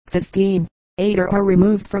15. 8 are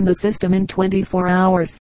removed from the system in 24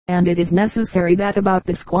 hours, and it is necessary that about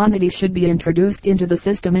this quantity should be introduced into the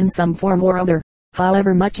system in some form or other,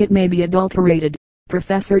 however much it may be adulterated.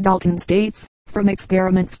 Professor Dalton states, from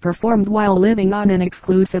experiments performed while living on an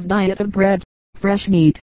exclusive diet of bread, fresh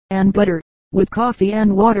meat, and butter, with coffee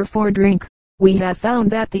and water for drink, we have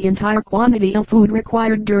found that the entire quantity of food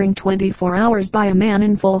required during 24 hours by a man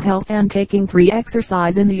in full health and taking free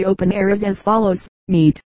exercise in the open air is as follows: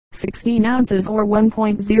 meat, 16 ounces or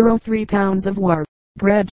 1.03 pounds of war;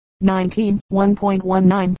 bread, 19,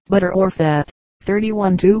 1.19, butter or fat,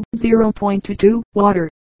 31 to 0.22, water,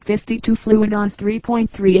 52 fluidos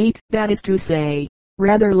 3.38, that is to say,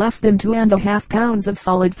 rather less than 2.5 pounds of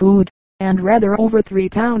solid food, and rather over 3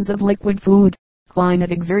 pounds of liquid food.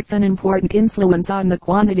 Climate exerts an important influence on the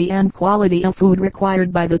quantity and quality of food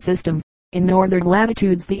required by the system. In northern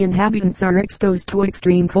latitudes the inhabitants are exposed to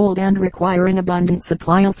extreme cold and require an abundant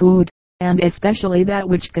supply of food, and especially that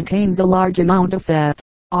which contains a large amount of fat.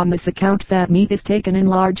 On this account fat meat is taken in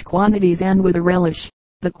large quantities and with a relish.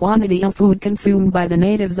 The quantity of food consumed by the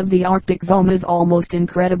natives of the Arctic zone is almost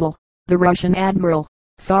incredible. The Russian Admiral,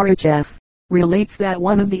 Sarychev, relates that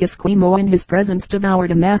one of the Esquimaux in his presence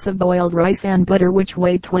devoured a mass of boiled rice and butter which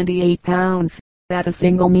weighed 28 pounds, at a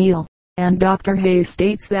single meal, and Dr. Hayes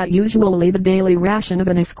states that usually the daily ration of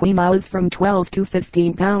an Esquimau is from 12 to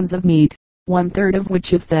 15 pounds of meat, 1/3 of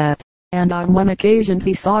which is fat, and on one occasion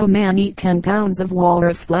he saw a man eat 10 pounds of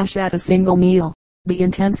walrus flesh at a single meal. The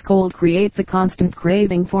intense cold creates a constant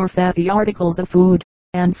craving for fatty articles of food,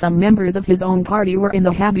 and some members of his own party were in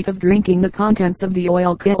the habit of drinking the contents of the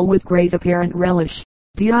oil kettle with great apparent relish.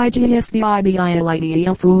 Digestibility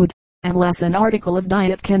of food. Unless an article of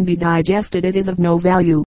diet can be digested it is of no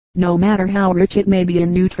value, no matter how rich it may be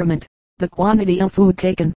in nutriment. The quantity of food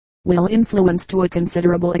taken, will influence to a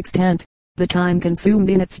considerable extent, the time consumed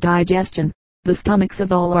in its digestion. The stomachs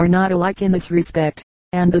of all are not alike in this respect,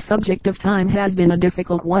 and the subject of time has been a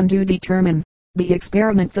difficult one to determine. The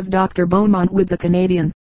experiments of Dr. Beaumont with the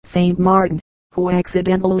Canadian, St. Martin, who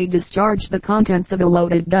accidentally discharged the contents of a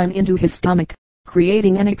loaded gun into his stomach,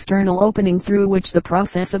 creating an external opening through which the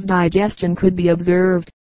process of digestion could be observed,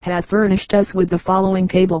 have furnished us with the following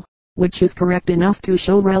table, which is correct enough to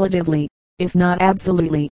show relatively, if not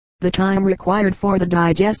absolutely, the time required for the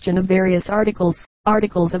digestion of various articles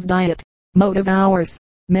of diet. Mode of hours.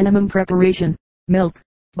 Minimum preparation: milk,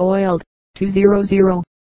 boiled, 200,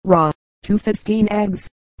 raw, 215; eggs,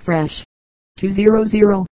 fresh,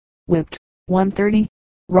 200, whipped, 130,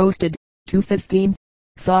 roasted, 215,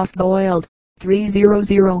 soft boiled,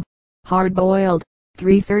 300, hard boiled,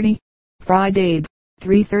 330, fried egg,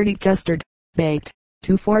 330; custard, baked,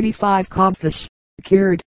 245; codfish,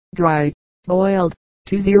 cured, dry, boiled,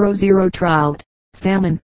 200; trout,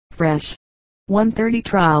 salmon, fresh, 130;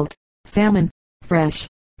 trout, salmon, fresh,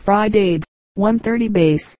 fried egg, 130;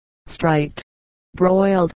 base, striped,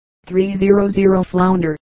 broiled, 300;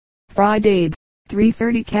 flounder, fried egg,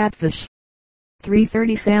 330; catfish,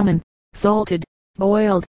 330; salmon, salted,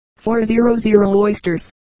 boiled, 400; oysters,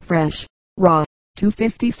 fresh, raw,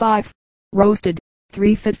 255; roasted,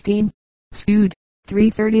 315; stewed,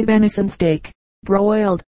 330; venison steak,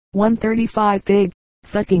 broiled, 135; pig,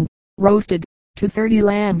 sucking, roasted, 230;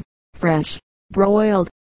 lamb, fresh, broiled,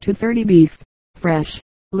 230; beef, fresh,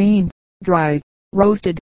 lean, dry,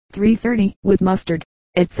 roasted, 330; with mustard,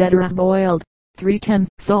 etc. boiled, 310;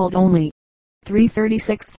 salt only,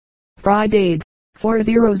 336; fried egg,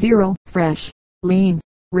 400; fresh, lean,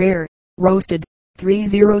 rare, roasted,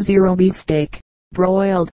 300; beefsteak,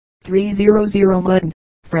 broiled, 300; mutton,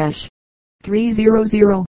 fresh,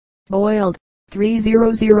 300; boiled,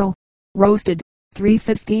 300; roasted,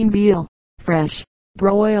 315; veal, fresh,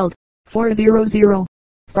 broiled, 400;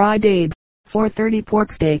 fried egg, 430;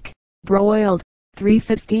 pork steak, broiled,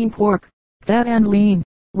 315; pork, fat and lean,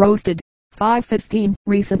 roasted, 515;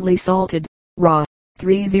 recently salted, raw,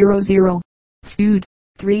 300; stewed,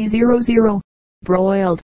 300;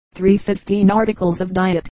 broiled, 315. Articles of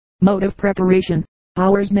diet. Mode of preparation.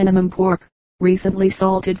 Hours minimum: pork, recently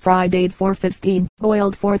salted, fried 8 415,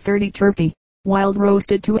 boiled 430. Turkey, wild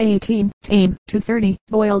roasted 218, tame 230,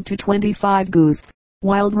 boiled 225. Goose,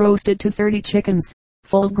 wild roasted 230. Chickens,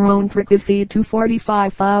 full grown fricassee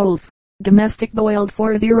 245. Fowls, domestic boiled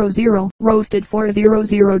 400, roasted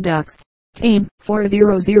 400. Ducks, tame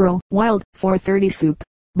 400, wild 430. Soup,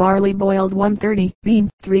 barley boiled 130, bean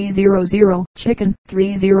 300, chicken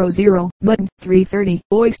 300, mutton 330,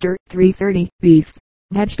 oyster 330, beef,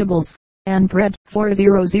 vegetables, and bread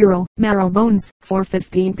 400, marrow bones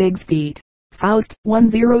 415. Pig's feet, soused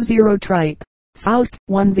 100. Tripe, soused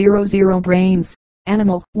 100. Brains,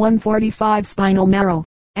 animal 145. Spinal marrow,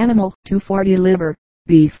 Animal 240 liver.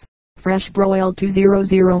 Beef. Fresh broiled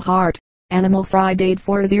 200 heart. Animal fried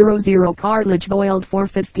 8400 cartilage boiled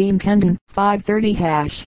 415 tendon 530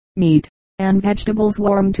 hash. Meat and vegetables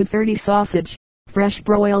warm 230 sausage. Fresh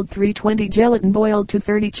broiled 320 gelatin boiled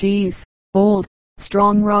 230 cheese. Old.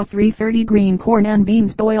 Strong raw 330 green corn and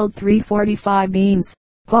beans boiled 345 beans.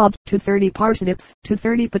 Pobbed 230 parsnips,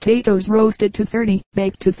 230 potatoes roasted 230,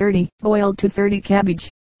 baked 230, boiled 230 cabbage.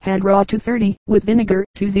 Head raw 230, with vinegar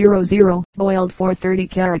 200, boiled 430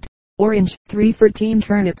 carrot. Orange 313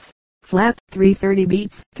 turnips. Flat 330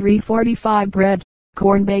 beets, 345 bread.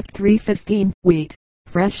 Corn baked 315, wheat.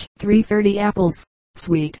 Fresh 330 apples.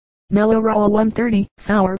 Sweet. Mellow raw 130,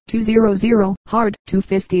 sour 200, hard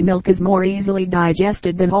 250. Milk is more easily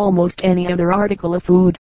digested than almost any other article of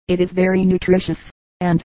food. It is very nutritious,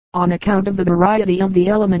 and, on account of the variety of the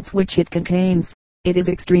elements which it contains, it is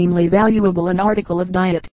extremely valuable an article of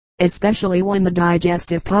diet, especially when the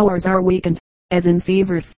digestive powers are weakened, as in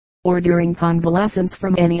fevers, or during convalescence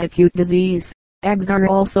from any acute disease. Eggs are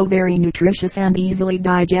also very nutritious and easily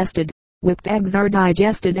digested. Whipped eggs are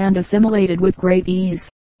digested and assimilated with great ease.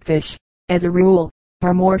 Fish, as a rule,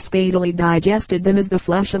 are more speedily digested than is the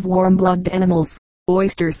flesh of warm-blooded animals.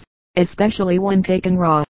 Oysters, especially when taken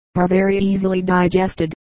raw, are very easily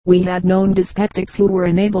digested. We have known dyspeptics who were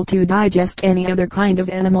unable to digest any other kind of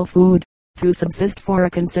animal food, to subsist for a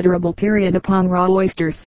considerable period upon raw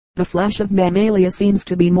oysters. The flesh of mammalia seems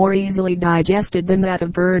to be more easily digested than that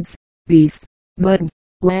of birds. Beef, mutton,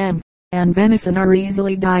 lamb, and venison are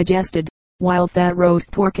easily digested, while fat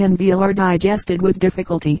roast pork and veal are digested with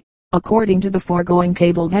difficulty. According to the foregoing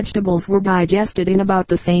table, vegetables were digested in about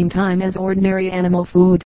the same time as ordinary animal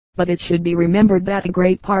food, but it should be remembered that a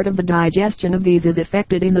great part of the digestion of these is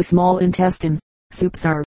effected in the small intestine. Soups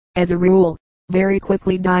are, as a rule, very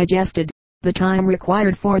quickly digested. The time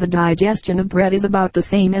required for the digestion of bread is about the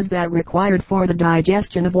same as that required for the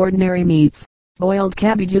digestion of ordinary meats. Boiled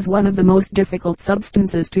cabbage is one of the most difficult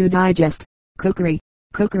substances to digest. Cookery,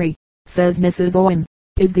 says Mrs. Owen,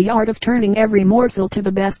 is the art of turning every morsel to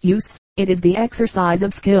the best use. It is the exercise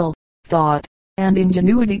of skill, thought, and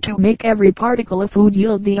ingenuity to make every particle of food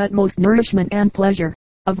yield the utmost nourishment and pleasure,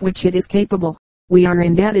 of which it is capable. We are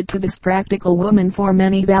indebted to this practical woman for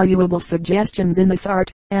many valuable suggestions in this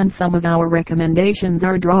art, and some of our recommendations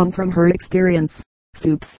are drawn from her experience.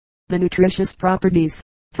 Soups. The nutritious properties,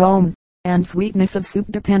 tone, and sweetness of soup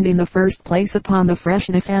depend in the first place upon the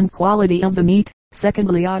freshness and quality of the meat,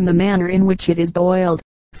 secondly on the manner in which it is boiled.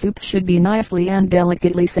 Soups should be nicely and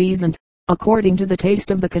delicately seasoned, according to the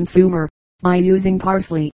taste of the consumer, by using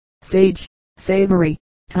parsley, sage, savory,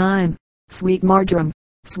 thyme, sweet marjoram,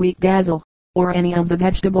 sweet basil, or any of the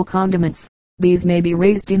vegetable condiments. These may be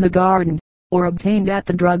raised in the garden, or obtained at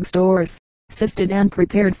the drug stores, sifted and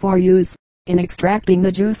prepared for use, in extracting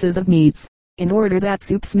the juices of meats. In order that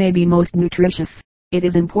soups may be most nutritious, it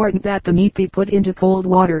is important that the meat be put into cold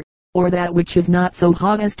water, or that which is not so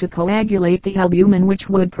hot as to coagulate the albumin which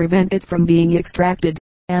would prevent it from being extracted,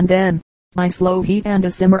 and then, by slow heat and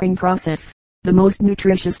a simmering process, the most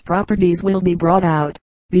nutritious properties will be brought out.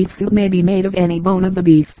 Beef soup may be made of any bone of the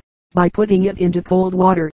beef, by putting it into cold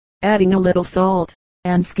water, adding a little salt,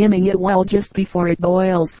 and skimming it well just before it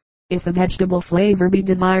boils. If a vegetable flavor be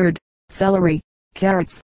desired, celery,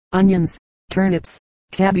 carrots, onions, turnips,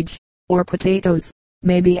 cabbage, or potatoes,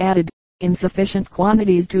 may be added, in sufficient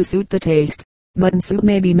quantities to suit the taste. Mutton soup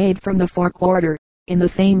may be made from the forequarter, in the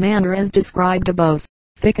same manner as described above,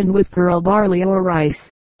 thickened with pearl barley or rice,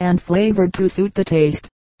 and flavored to suit the taste.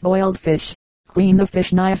 Boiled fish. Clean the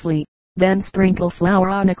fish nicely, then sprinkle flour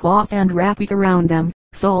on a cloth and wrap it around them.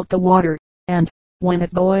 Salt the water, and, when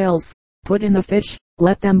it boils, put in the fish,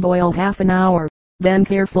 let them boil half an hour, then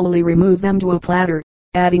carefully remove them to a platter,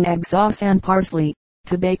 adding egg sauce and parsley.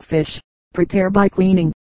 To bake fish, prepare by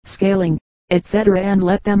cleaning, scaling, etc., and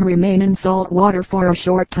let them remain in salt water for a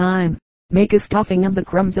short time. Make a stuffing of the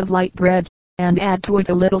crumbs of light bread, and add to it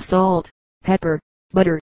a little salt, pepper,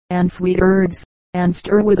 butter, and sweet herbs, and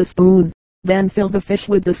stir with a spoon. Then fill the fish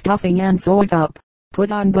with the stuffing and sew it up.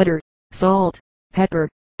 Put on butter, salt, pepper,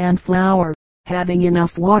 and flour, having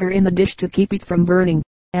enough water in the dish to keep it from burning,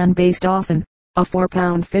 and baste often. A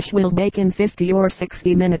 4-pound fish will bake in 50 or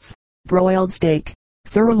 60 minutes. Broiled steak.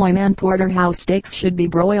 Sirloin and porterhouse steaks should be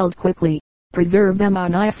broiled quickly. Preserve them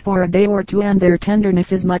on ice for a day or two and their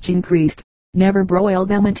tenderness is much increased. Never broil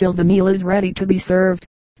them until the meal is ready to be served.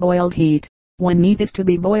 Boiled heat. When meat is to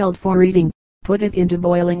be boiled for eating, put it into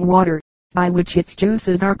boiling water, by which its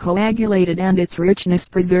juices are coagulated and its richness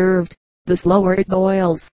preserved. The slower it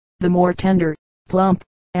boils, the more tender, plump,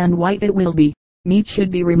 and white it will be. Meat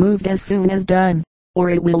should be removed as soon as done. or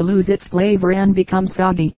it will lose its flavor and become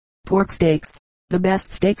soggy. Pork steaks. The best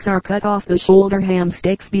steaks are cut off the shoulder, ham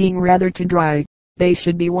steaks being rather too dry. They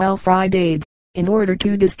should be well fried in order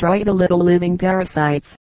to destroy the little living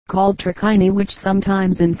parasites, called trichinae, which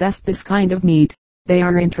sometimes infest this kind of meat. They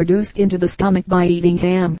are introduced into the stomach by eating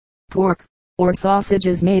ham, pork, or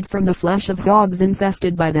sausages made from the flesh of hogs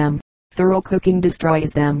infested by them. Thorough cooking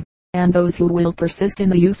destroys them, and those who will persist in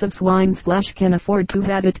the use of swine's flesh can afford to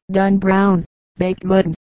have it done brown. Baked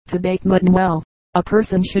mutton. To bake mutton well, a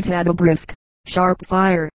person should have a brisk, sharp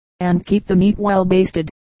fire, and keep the meat well basted.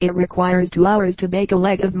 It requires 2 hours to bake a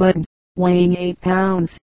leg of mutton, weighing 8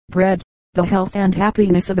 pounds. Bread. The health and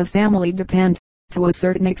happiness of a family depend, to a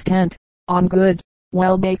certain extent, on good,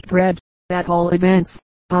 well-baked bread. At all events,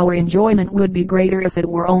 our enjoyment would be greater if it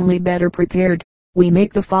were only better prepared. We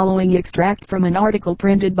make the following extract from an article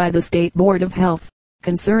printed by the State Board of Health,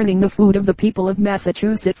 concerning the food of the people of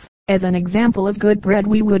Massachusetts. As an example of good bread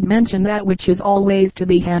we would mention that which is always to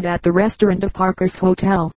be had at the restaurant of Parker's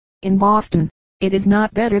Hotel, in Boston. It is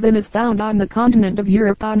not better than is found on the continent of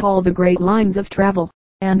Europe on all the great lines of travel,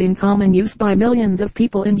 and in common use by millions of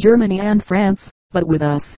people in Germany and France, but with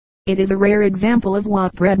us, it is a rare example of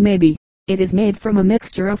what bread may be. It is made from a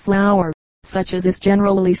mixture of flour, such as is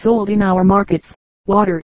generally sold in our markets,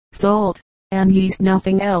 water, salt, and yeast,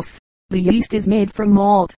 nothing else. The yeast is made from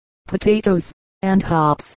malt, potatoes, and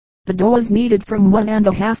hops. The dough is kneaded from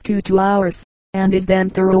 1½ to 2 hours, and is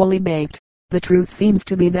then thoroughly baked. The truth seems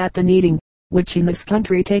to be that the kneading, which in this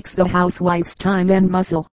country takes the housewife's time and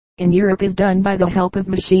muscle, in Europe is done by the help of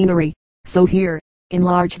machinery. So here, in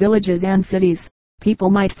large villages and cities,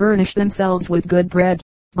 people might furnish themselves with good bread,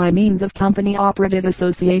 by means of company operative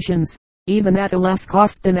associations, even at a less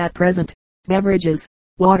cost than at present. Beverages.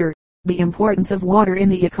 Water. The importance of water in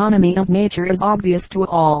the economy of nature is obvious to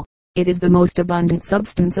all. It is the most abundant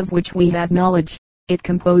substance of which we have knowledge. It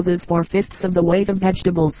composes 4/5 of the weight of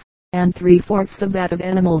vegetables, and 3/4 of that of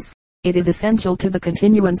animals. It is essential to the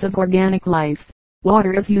continuance of organic life.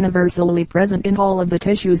 Water is universally present in all of the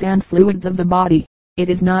tissues and fluids of the body. It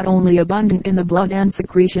is not only abundant in the blood and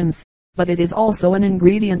secretions, but it is also an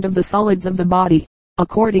ingredient of the solids of the body.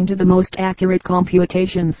 According to the most accurate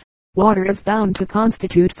computations, water is found to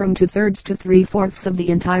constitute from 2/3 to 3/4 of the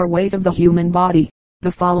entire weight of the human body.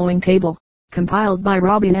 The following table, compiled by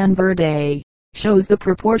Robin and Verde, shows the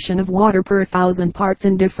proportion of water per 1,000 parts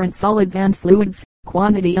in different solids and fluids.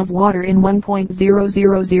 Quantity of water in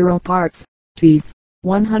 1.000 parts. Teeth.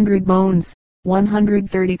 100 bones.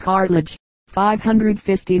 130 cartilage.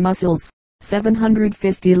 550 muscles.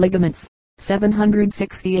 750 ligaments.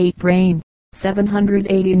 768 brain.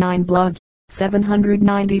 789 blood.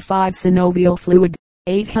 795 synovial fluid.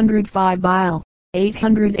 805 bile.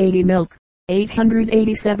 880 milk.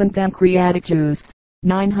 887 pancreatic juice.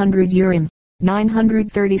 900 urine.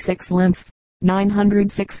 936 lymph.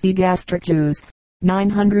 960 gastric juice.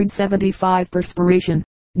 975 perspiration.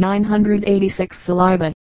 986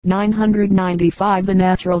 saliva. 995 the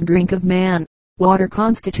natural drink of man. Water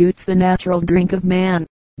constitutes the natural drink of man.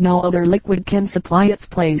 No other liquid can supply its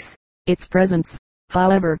place. Its presence,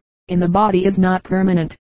 however, in the body is not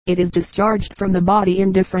permanent. It is discharged from the body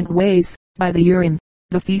in different ways, by the urine,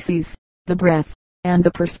 the feces, the breath, and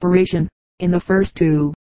the perspiration. In the first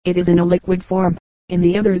two, it is in a liquid form. In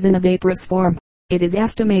the others in a vaporous form. It is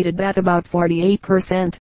estimated that about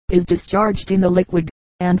 48% is discharged in the liquid,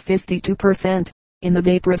 and 52% in the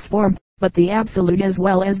vaporous form, but the absolute as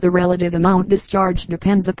well as the relative amount discharged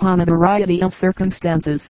depends upon a variety of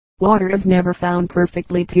circumstances. Water is never found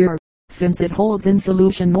perfectly pure, since it holds in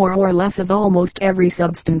solution more or less of almost every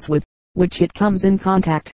substance with which it comes in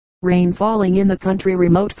contact. Rain falling in the country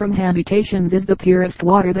remote from habitations is the purest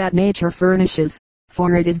water that nature furnishes,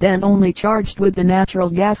 for it is then only charged with the natural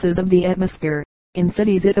gases of the atmosphere. In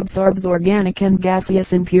cities it absorbs organic and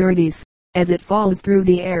gaseous impurities, as it falls through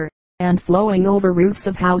the air, and flowing over roofs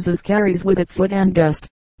of houses carries with it soot and dust.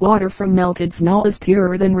 Water from melted snow is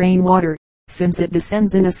purer than rain water, since it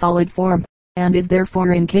descends in a solid form, and is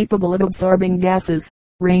therefore incapable of absorbing gases.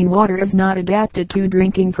 Rain water is not adapted to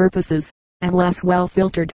drinking purposes, unless well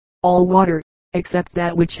filtered. All water, except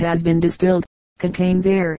that which has been distilled, contains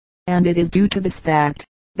air, and it is due to this fact,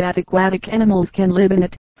 that aquatic animals can live in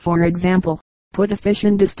it. For example, put a fish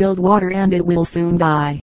in distilled water and it will soon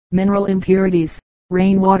die. Mineral impurities.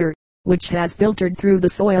 Rain water, which has filtered through the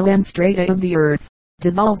soil and strata of the earth,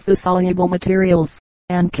 dissolves the soluble materials,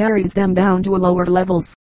 and carries them down to lower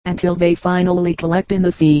levels, until they finally collect in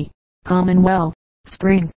the sea. Common well,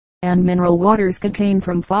 spring, and mineral waters contain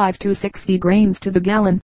from 5 to 60 grains to the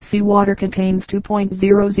gallon Seawater contains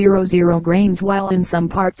 2.000 grains, while in some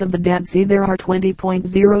parts of the Dead Sea there are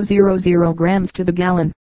 20.000 grams to the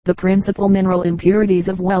gallon. The principal mineral impurities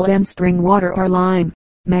of well and spring water are lime,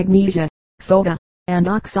 magnesia, soda, and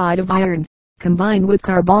oxide of iron, combined with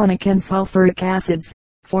carbonic and sulfuric acids,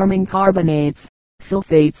 forming carbonates,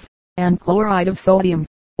 sulfates, and chloride of sodium,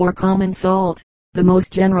 or common salt. The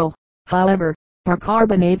most general, however, are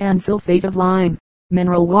carbonate and sulfate of lime.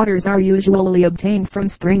 Mineral waters are usually obtained from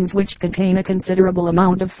springs which contain a considerable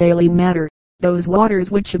amount of saline matter. Those waters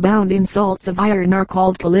which abound in salts of iron are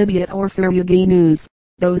called chalybeate or ferruginous.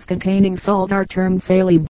 Those containing salt are termed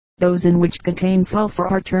saline. Those in which contain sulfur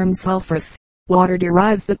are termed sulfurous. Water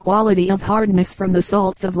derives the quality of hardness from the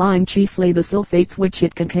salts of lime, chiefly the sulfates which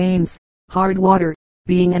it contains. Hard water,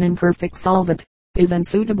 being an imperfect solvent, is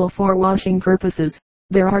unsuitable for washing purposes.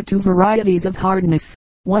 There are two varieties of hardness,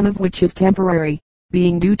 one of which is temporary,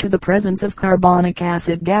 being due to the presence of carbonic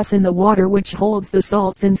acid gas in the water, which holds the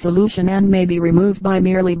salts in solution and may be removed by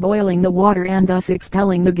merely boiling the water and thus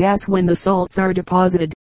expelling the gas when the salts are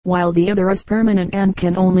deposited, while the other is permanent and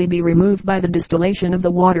can only be removed by the distillation of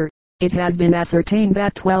the water. It has been ascertained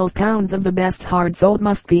that 12 pounds of the best hard salt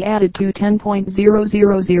must be added to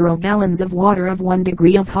 10.000 gallons of water of 1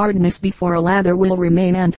 degree of hardness before a lather will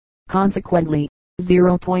remain, and, consequently,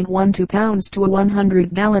 0.12 pounds to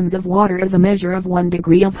 100 gallons of water is a measure of 1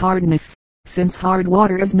 degree of hardness. Since hard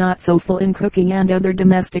water is not so full in cooking and other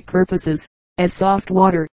domestic purposes as soft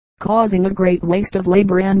water, causing a great waste of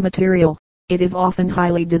labor and material, it is often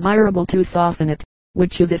highly desirable to soften it,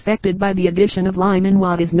 which is effected by the addition of lime in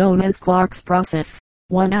what is known as Clark's process.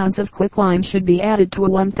 1 ounce of quicklime should be added to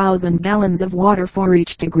 1,000 gallons of water for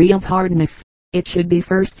each degree of hardness. It should be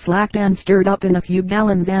first slacked and stirred up in a few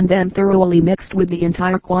gallons and then thoroughly mixed with the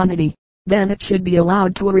entire quantity. Then it should be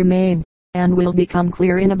allowed to remain, and will become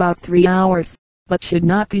clear in about 3 hours, but should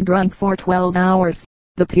not be drunk for 12 hours.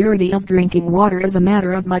 The purity of drinking water is a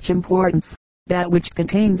matter of much importance. That which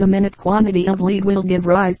contains a minute quantity of lead will give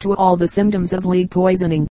rise to all the symptoms of lead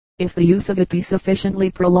poisoning, if the use of it be sufficiently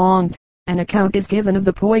prolonged. An account is given of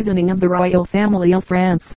the poisoning of the royal family of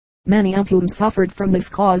France, many of whom suffered from this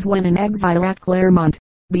cause when in exile at Clermont.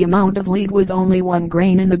 The amount of lead was only 1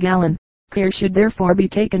 grain in the gallon. Care should therefore be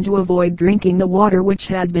taken to avoid drinking the water which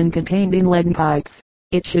has been contained in leaden pipes.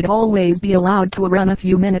 It should always be allowed to run a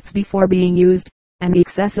few minutes before being used, and the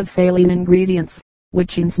excess of saline ingredients,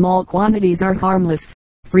 which in small quantities are harmless,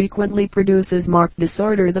 frequently produces marked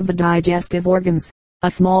disorders of the digestive organs.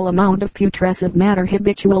 A small amount of putrescent matter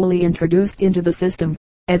habitually introduced into the system,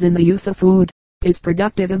 as in the use of food, is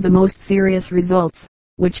productive of the most serious results,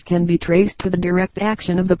 which can be traced to the direct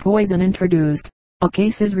action of the poison introduced. A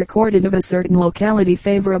case is recorded of a certain locality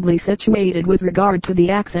favorably situated with regard to the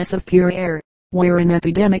access of pure air, where an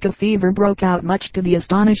epidemic of fever broke out, much to the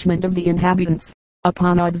astonishment of the inhabitants.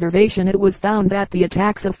 Upon observation it was found that the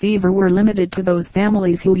attacks of fever were limited to those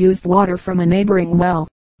families who used water from a neighboring well.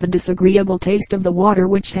 The disagreeable taste of the water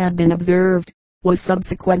which had been observed, was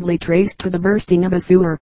subsequently traced to the bursting of a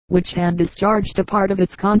sewer, which had discharged a part of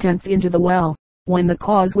its contents into the well. When the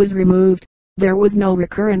cause was removed, there was no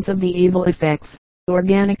recurrence of the evil effects.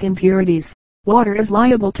 Organic impurities. Water is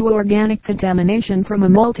liable to organic contamination from a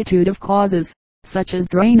multitude of causes, such as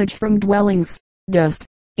drainage from dwellings, dust,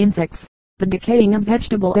 insects, the decaying of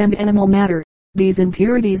vegetable and animal matter. These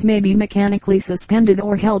impurities may be mechanically suspended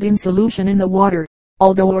or held in solution in the water.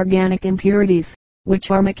 Although organic impurities, which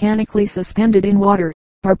are mechanically suspended in water,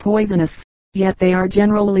 are poisonous, yet they are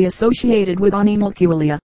generally associated with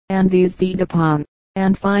animalculia, and these feed upon,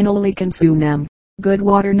 and finally consume them. Good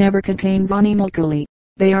water never contains animalculae.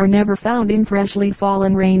 They are never found in freshly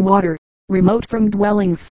fallen rainwater, remote from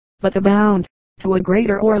dwellings, but abound, to a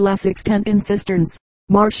greater or less extent, in cisterns,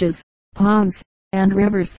 marshes, ponds, and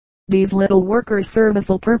rivers. These little workers serve a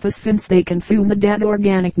full purpose, since they consume the dead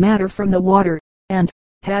organic matter from the water, and,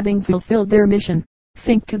 having fulfilled their mission,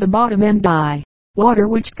 sink to the bottom and die. Water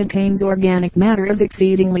which contains organic matter is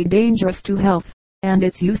exceedingly dangerous to health, and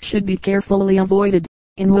its use should be carefully avoided.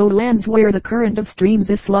 In lowlands where the current of streams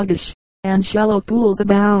is sluggish, and shallow pools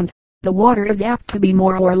abound, the water is apt to be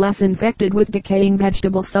more or less infected with decaying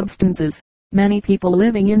vegetable substances. Many people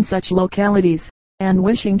living in such localities, and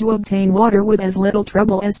wishing to obtain water with as little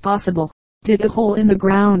trouble as possible, dig a hole in the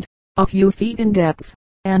ground, a few feet in depth,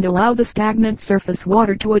 and allow the stagnant surface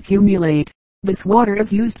water to accumulate. This water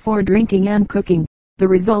is used for drinking and cooking. The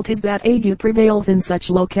result is that ague prevails in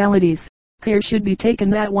such localities. Care should be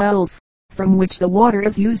taken that wells, from which the water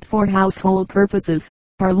is used for household purposes,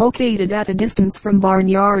 are located at a distance from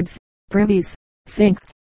barnyards, privies,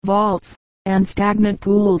 sinks, vaults, and stagnant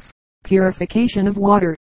pools. Purification of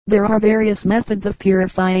water. There are various methods of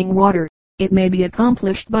purifying water. It may be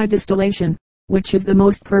accomplished by distillation, which is the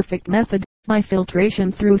most perfect method, by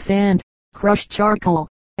filtration through sand, crushed charcoal,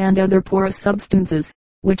 and other porous substances,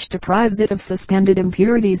 which deprives it of suspended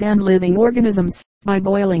impurities and living organisms, by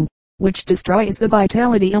boiling, which destroys the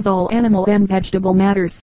vitality of all animal and vegetable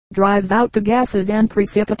matters, drives out the gases and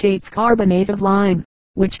precipitates carbonate of lime,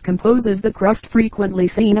 which composes the crust frequently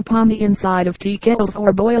seen upon the inside of tea kettles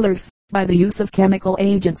or boilers, by the use of chemical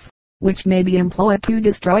agents, which may be employed to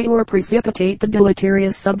destroy or precipitate the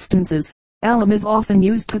deleterious substances. Alum is often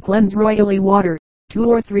used to cleanse royally water, 2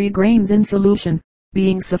 or 3 grains in solution,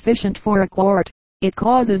 being sufficient for a quart. It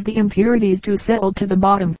causes the impurities to settle to the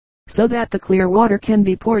bottom, so that the clear water can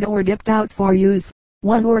be poured or dipped out for use.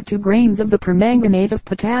 1 or 2 grains of the permanganate of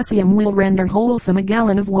potassium will render wholesome a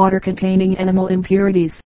gallon of water containing animal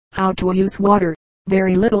impurities. How to use water.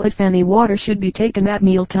 Very little if any water should be taken at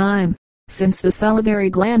meal time, since the salivary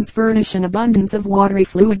glands furnish an abundance of watery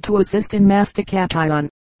fluid to assist in mastication.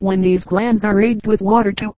 When these glands are aided with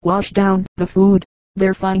water to wash down the food,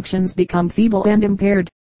 their functions become feeble and impaired.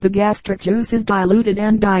 The gastric juice is diluted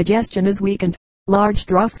and digestion is weakened. Large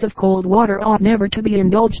draughts of cold water ought never to be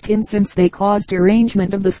indulged in, since they cause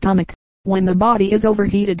derangement of the stomach. When the body is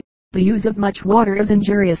overheated, the use of much water is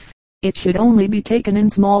injurious. It should only be taken in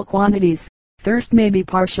small quantities. Thirst may be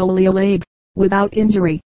partially allayed, without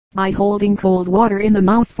injury, by holding cold water in the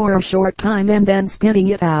mouth for a short time and then spitting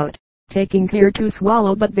it out, taking care to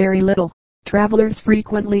swallow but very little. Travelers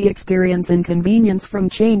frequently experience inconvenience from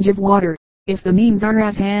change of water. If the means are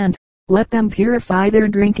at hand, let them purify their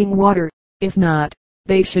drinking water. If not,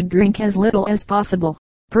 they should drink as little as possible.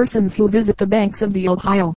 Persons who visit the banks of the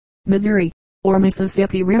Ohio, Missouri, or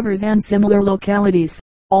Mississippi rivers and similar localities,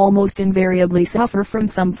 almost invariably suffer from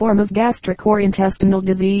some form of gastric or intestinal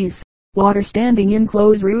disease. Water standing in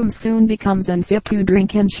closed rooms soon becomes unfit to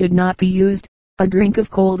drink and should not be used. A drink of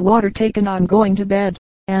cold water taken on going to bed,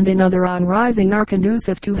 and another on rising, are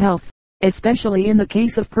conducive to health, especially in the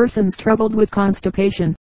case of persons troubled with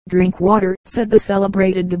constipation. Drink water, said the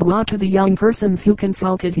celebrated Dubois to the young persons who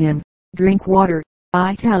consulted him. Drink water,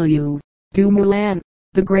 I tell you. Dumoulin,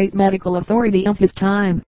 the great medical authority of his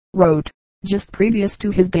time, wrote, just previous to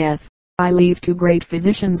his death, I leave 2 great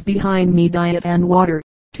physicians behind me, diet and water,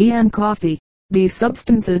 tea and coffee. These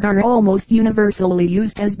substances are almost universally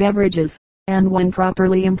used as beverages, and when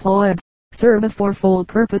properly employed, serve a fourfold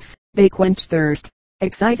purpose. They quench thirst,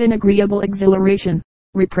 excite an agreeable exhilaration,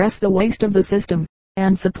 repress the waste of the system,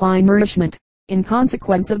 and supply nourishment. In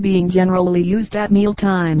consequence of being generally used at meal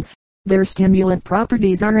times, their stimulant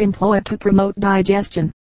properties are employed to promote digestion,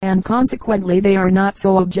 and consequently they are not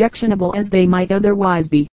so objectionable as they might otherwise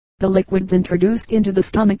be. The liquids introduced into the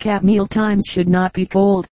stomach at meal times should not be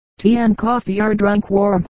cold. Tea and coffee are drunk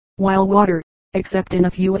warm, while water, except in a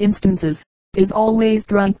few instances, is always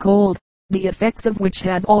drunk cold, the effects of which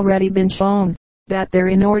have already been shown. That their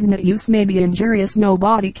inordinate use may be injurious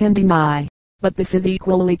nobody can deny. But this is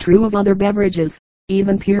equally true of other beverages,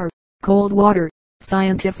 even pure, cold water.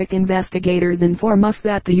 Scientific investigators inform us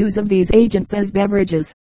that the use of these agents as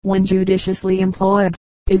beverages, when judiciously employed,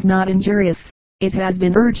 is not injurious. It has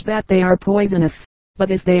been urged that they are poisonous,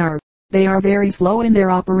 but if they are very slow in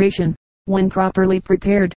their operation. When properly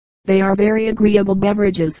prepared, they are very agreeable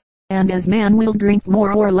beverages, and as man will drink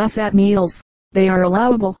more or less at meals, they are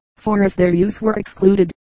allowable, for if their use were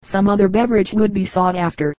excluded, some other beverage would be sought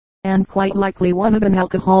after, and quite likely one of an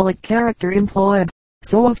alcoholic character employed.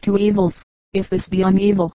 So of 2 evils, if this be an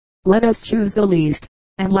evil, let us choose the least.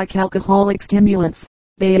 And like alcoholic stimulants,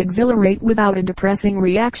 they exhilarate without a depressing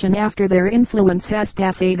reaction after their influence has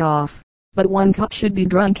passed off. But 1 cup should be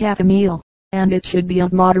drunk at a meal, and it should be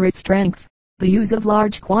of moderate strength. The use of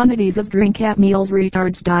large quantities of drink at meals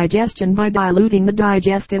retards digestion by diluting the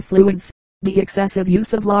digestive fluids. The excessive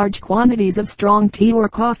use of large quantities of strong tea or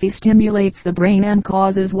coffee stimulates the brain and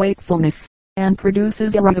causes wakefulness, and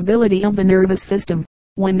produces irritability of the nervous system.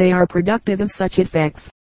 When they are productive of such effects,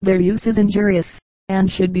 their use is injurious, and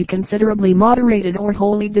should be considerably moderated or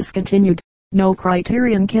wholly discontinued. No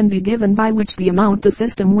criterion can be given by which the amount the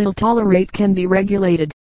system will tolerate can be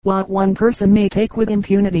regulated. What one person may take with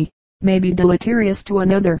impunity, may be deleterious to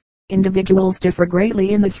another. Individuals differ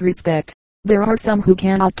greatly in this respect. There are some who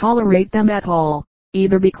cannot tolerate them at all,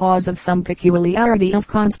 either because of some peculiarity of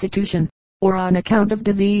constitution, or on account of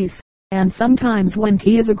disease. And sometimes when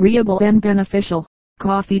tea is agreeable and beneficial,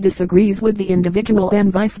 coffee disagrees with the individual,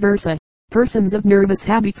 and vice versa. Persons of nervous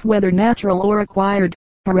habits, whether natural or acquired,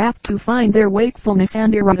 are apt to find their wakefulness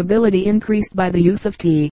and irritability increased by the use of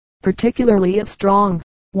tea, particularly if strong,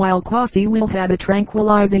 while coffee will have a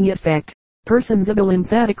tranquilizing effect. Persons of a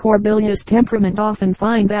lymphatic or bilious temperament often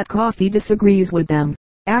find that coffee disagrees with them,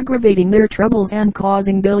 aggravating their troubles and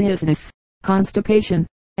causing biliousness, constipation,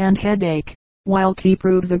 and headache, while tea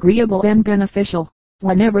proves agreeable and beneficial.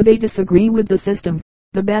 Whenever they disagree with the system,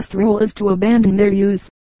 the best rule is to abandon their use.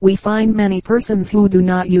 We find many persons who do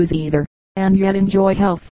not use either, and yet enjoy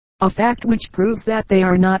health, a fact which proves that they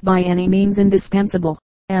are not by any means indispensable,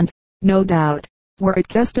 and, no doubt, were it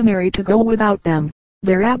customary to go without them,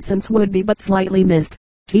 their absence would be but slightly missed.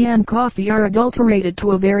 Tea and coffee are adulterated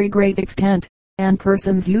to a very great extent, and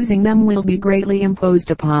persons using them will be greatly imposed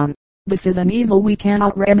upon. This is an evil we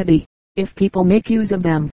cannot remedy. If people make use of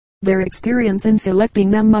them, their experience in selecting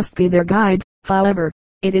them must be their guide. However,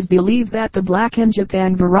 it is believed that the black and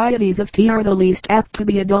Japan varieties of tea are the least apt to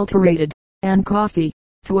be adulterated, and coffee,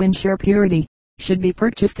 to ensure purity, should be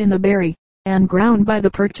purchased in the berry, and ground by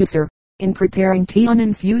the purchaser. In preparing tea, an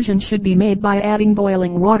infusion should be made by adding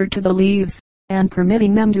boiling water to the leaves, and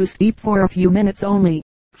permitting them to steep for a few minutes only.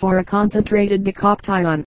 For a concentrated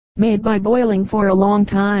decoction, made by boiling for a long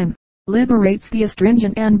time, liberates the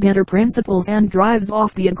astringent and bitter principles and drives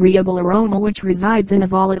off the agreeable aroma which resides in a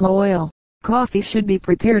volatile oil. Coffee should be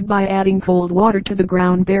prepared by adding cold water to the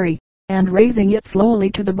ground berry, and raising it slowly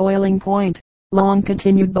to the boiling point. Long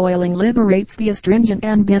continued boiling liberates the astringent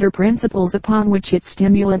and bitter principles upon which its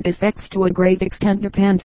stimulant effects to a great extent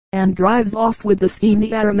depend, and drives off with the steam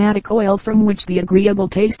the aromatic oil from which the agreeable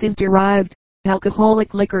taste is derived.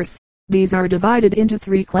 Alcoholic liquors. These are divided into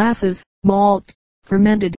three classes: malt,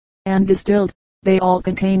 fermented, and distilled. They all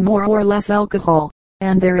contain more or less alcohol,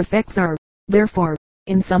 and their effects are, therefore,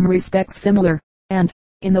 in some respects similar, and,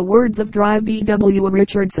 in the words of Dry B. W.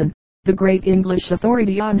 Richardson, the great English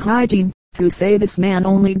authority on hygiene, to say this man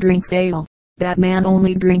only drinks ale, that man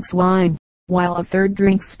only drinks wine, while a third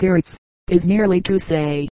drinks spirits, is merely to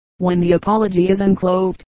say, when the apology is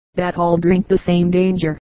unclothed, that all drink the same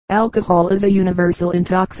danger. Alcohol is a universal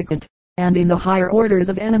intoxicant, and in the higher orders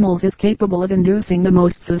of animals is capable of inducing the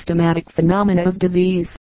most systematic phenomena of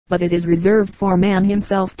disease. But it is reserved for man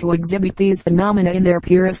himself to exhibit these phenomena in their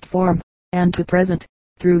purest form, and to present,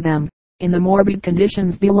 through them, in the morbid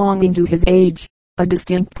conditions belonging to his age, a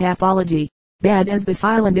distinct pathology. Bad as this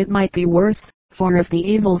island, it might be worse, for if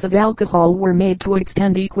the evils of alcohol were made to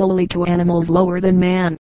extend equally to animals lower than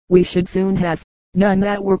man, we should soon have none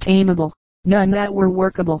that were tameable, none that were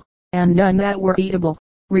workable, and none that were eatable.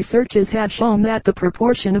 Researches have shown that the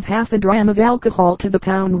proportion of half a dram of alcohol to the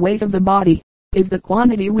pound weight of the body is the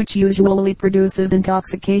quantity which usually produces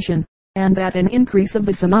intoxication, and that an increase of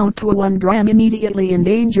this amount to 1 dram immediately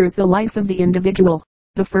endangers the life of the individual.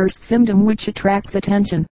 The first symptom which attracts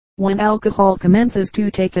attention, when alcohol commences to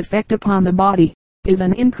take effect upon the body, is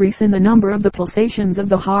an increase in the number of the pulsations of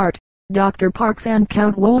the heart. Dr. Parkes and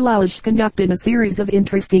Count Wohlage conducted a series of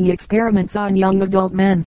interesting experiments on young adult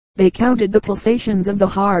men. They counted the pulsations of the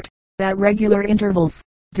heart, at regular intervals,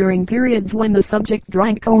 during periods when the subject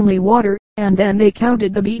drank only water, and then they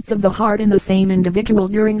counted the beats of the heart in the same individual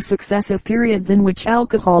during successive periods in which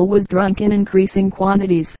alcohol was drunk in increasing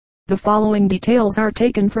quantities. The following details are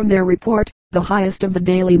taken from their report. The highest of the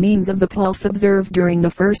daily means of the pulse observed during the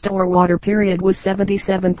first or water period was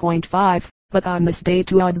 77.5, but on this day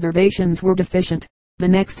 2 observations were deficient. The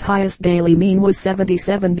next highest daily mean was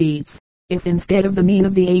 77 beats. If instead of the mean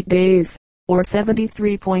of the 8 days, or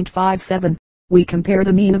 73.57, we compare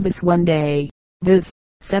the mean of this one day, viz.,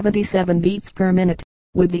 77 beats per minute,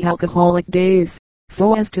 with the alcoholic days,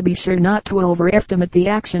 so as to be sure not to overestimate the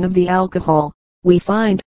action of the alcohol, we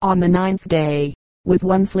find, on the 9th day, with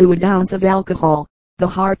 1 fluid ounce of alcohol, the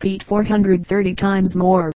heart beat 430 times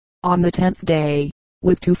more. On the 10th day,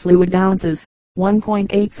 with 2 fluid ounces,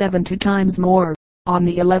 1.872 times more. On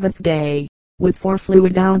the 11th day, with 4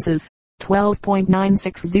 fluid ounces,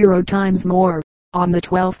 12.960 times more. On the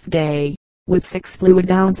 12th day, with 6 fluid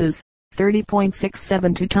ounces,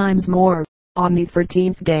 30.672 times more. On the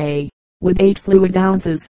 13th day, with 8 fluid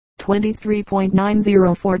ounces,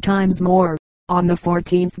 23.904 times more. On the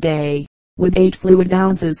 14th day, with 8 fluid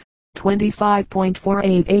ounces,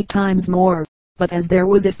 25.488 times more. But as there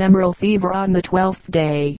was ephemeral fever on the 12th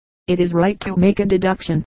day, it is right to make a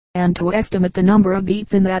deduction, and to estimate the number of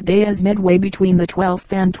beats in that day as midway between the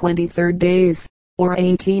 12th and 23rd days, or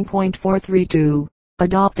 18.432.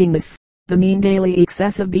 Adopting this, the mean daily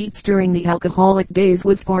excess of beats during the alcoholic days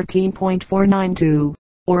was 14.492,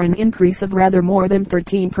 or an increase of rather more than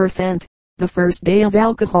 13%. The first day of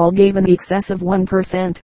alcohol gave an excess of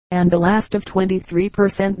 1%, and the last of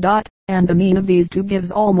 23%. And the mean of these two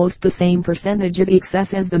gives almost the same percentage of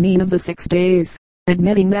excess as the mean of the 6 days.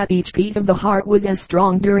 Admitting that each beat of the heart was as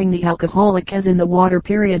strong during the alcoholic as in the water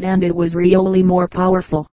period, and it was really more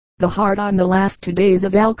powerful, The heart on the last 2 days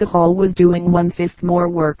of alcohol was doing 1/5 more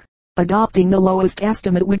work, adopting the lowest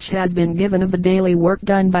estimate which has been given of the daily work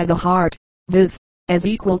done by the heart, viz., as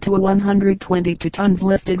equal to 122 tons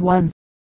lifted 1.